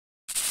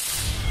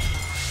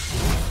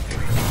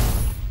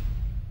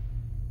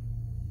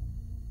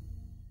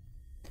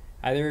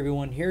Hi there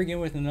everyone, here again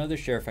with another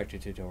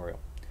SHAREfactory tutorial.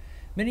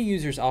 Many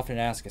users often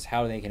ask us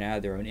how they can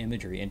add their own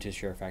imagery into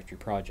SHAREfactory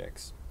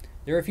projects.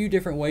 There are a few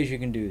different ways you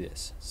can do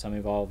this. Some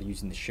involve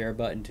using the share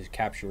button to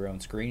capture your own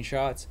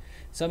screenshots.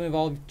 Some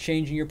involve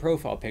changing your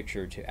profile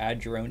picture to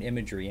add your own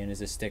imagery in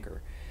as a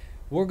sticker.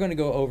 We're going to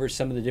go over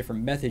some of the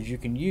different methods you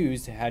can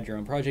use to add your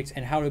own projects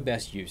and how to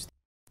best use them.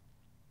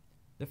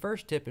 The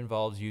first tip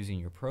involves using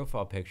your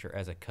profile picture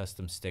as a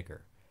custom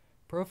sticker.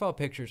 Profile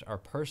pictures are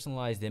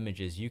personalized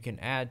images you can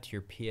add to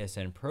your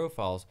PSN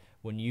profiles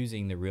when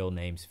using the Real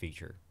Names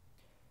feature.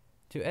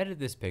 To edit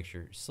this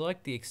picture,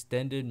 select the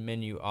extended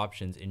menu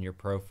options in your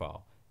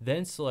profile,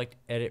 then select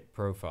Edit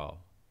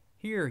Profile.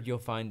 Here you'll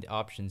find the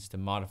options to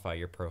modify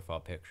your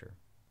profile picture.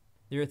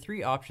 There are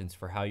three options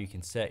for how you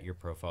can set your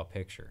profile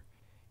picture.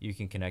 You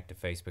can connect a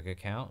Facebook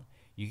account,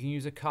 you can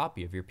use a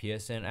copy of your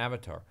PSN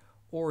avatar,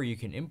 or you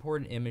can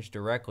import an image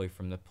directly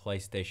from the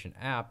PlayStation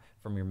app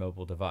from your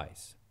mobile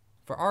device.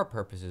 For our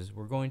purposes,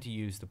 we're going to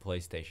use the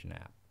PlayStation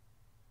app.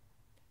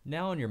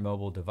 Now on your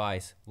mobile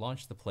device,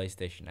 launch the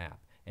PlayStation app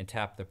and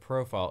tap the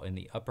profile in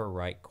the upper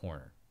right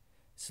corner.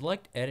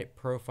 Select Edit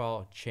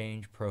Profile,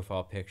 Change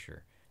Profile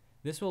Picture.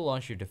 This will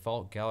launch your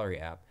default gallery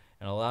app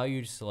and allow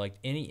you to select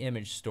any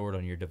image stored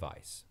on your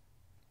device.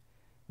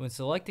 When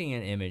selecting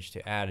an image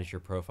to add as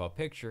your profile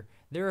picture,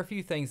 there are a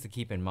few things to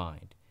keep in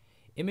mind.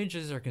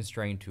 Images are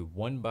constrained to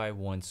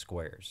 1x1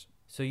 squares.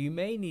 So you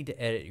may need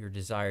to edit your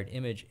desired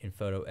image in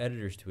photo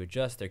editors to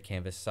adjust their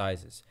canvas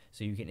sizes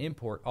so you can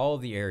import all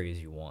of the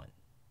areas you want.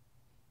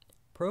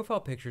 Profile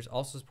pictures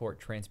also support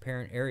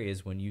transparent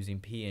areas when using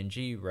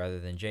PNG rather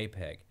than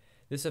JPEG.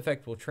 This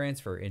effect will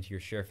transfer into your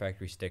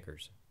SHAREfactory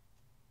stickers.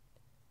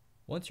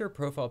 Once your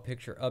profile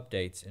picture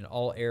updates in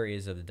all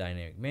areas of the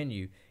dynamic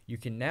menu, you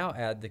can now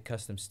add the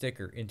custom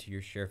sticker into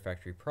your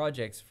SHAREfactory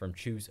projects from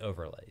Choose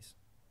Overlays.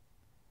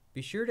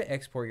 Be sure to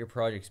export your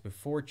projects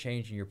before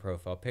changing your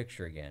profile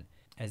picture again,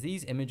 as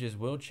these images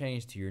will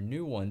change to your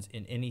new ones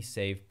in any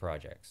saved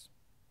projects.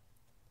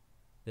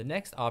 The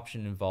next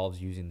option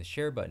involves using the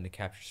share button to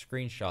capture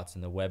screenshots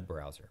in the web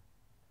browser.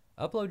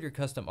 Upload your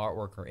custom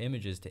artwork or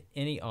images to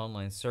any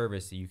online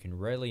service that you can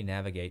readily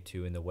navigate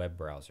to in the web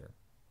browser.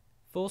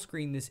 Full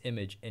screen this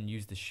image and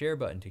use the share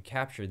button to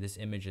capture this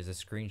image as a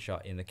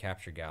screenshot in the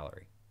capture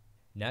gallery.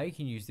 Now you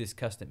can use this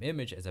custom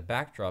image as a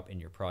backdrop in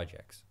your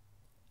projects.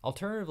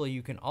 Alternatively,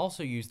 you can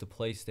also use the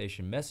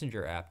PlayStation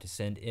Messenger app to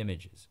send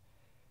images.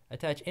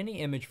 Attach any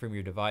image from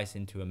your device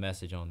into a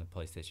message on the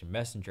PlayStation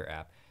Messenger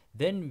app,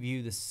 then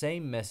view the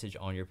same message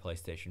on your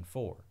PlayStation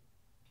 4.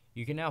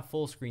 You can now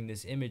full screen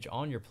this image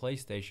on your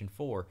PlayStation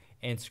 4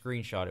 and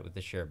screenshot it with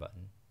the share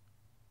button.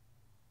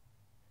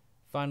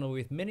 Finally,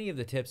 with many of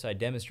the tips I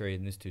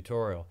demonstrated in this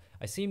tutorial,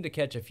 I seem to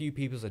catch a few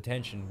people's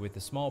attention with the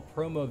small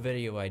promo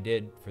video I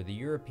did for the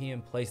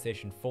European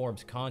PlayStation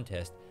Forums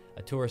contest,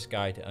 A Tourist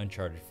Guide to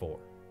Uncharted 4.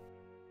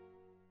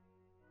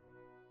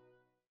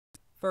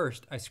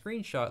 First, I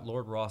screenshot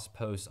Lord Ross'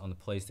 post on the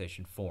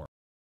PlayStation Forum.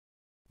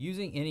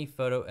 Using any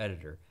photo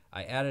editor,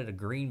 I added a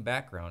green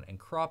background and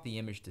cropped the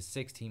image to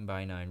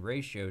 16:9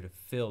 ratio to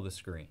fill the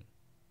screen.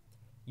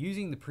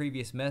 Using the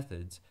previous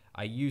methods,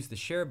 I used the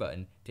share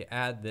button to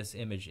add this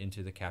image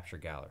into the capture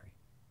gallery.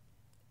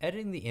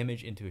 Editing the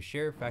image into a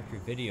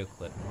SHAREfactory video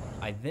clip,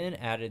 I then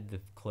added the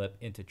clip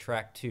into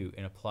track 2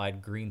 and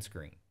applied green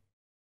screen.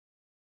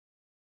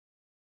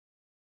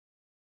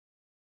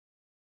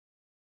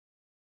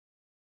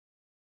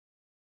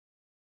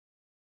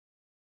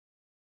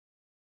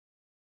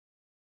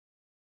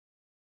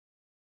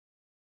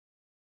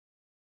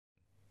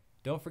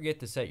 Don't forget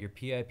to set your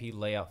PIP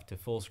layout to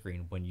full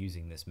screen when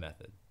using this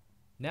method.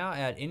 Now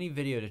add any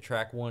video to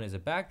track 1 as a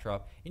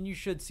backdrop and you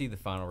should see the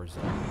final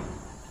result.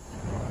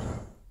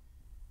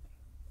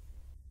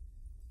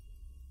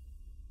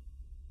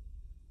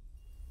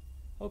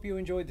 Hope you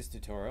enjoyed this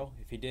tutorial.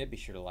 If you did, be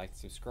sure to like and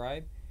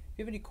subscribe. If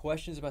you have any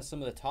questions about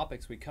some of the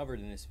topics we covered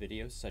in this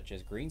video, such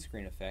as green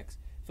screen effects,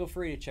 feel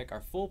free to check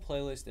our full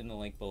playlist in the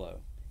link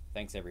below.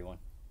 Thanks everyone.